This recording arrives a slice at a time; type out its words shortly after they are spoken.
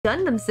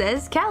Gundam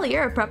says, Callie,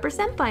 you're a proper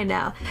senpai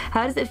now.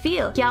 How does it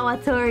feel?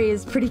 Kawatori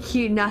is pretty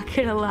cute, not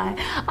gonna lie.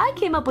 I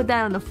came up with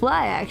that on the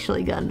fly,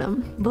 actually,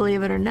 Gundam.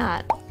 Believe it or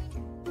not.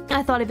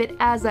 I thought of it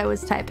as I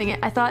was typing it.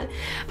 I thought,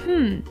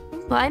 well,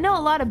 I know a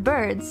lot of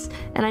birds,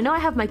 and I know I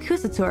have my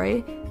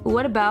Kusatori.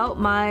 What about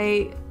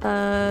my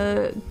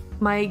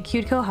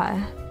cute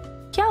kohai?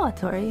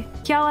 Kawatori.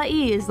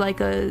 Kawaii is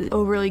like a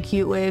overly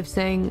cute way of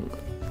saying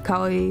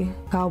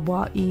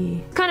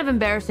kawaii. It's kind of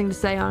embarrassing to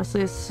say,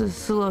 honestly. It's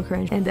a little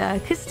cringe. And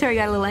Kusatori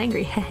got a little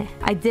angry.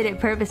 I did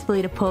it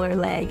purposefully to pull her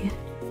leg.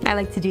 I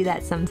like to do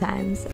that sometimes.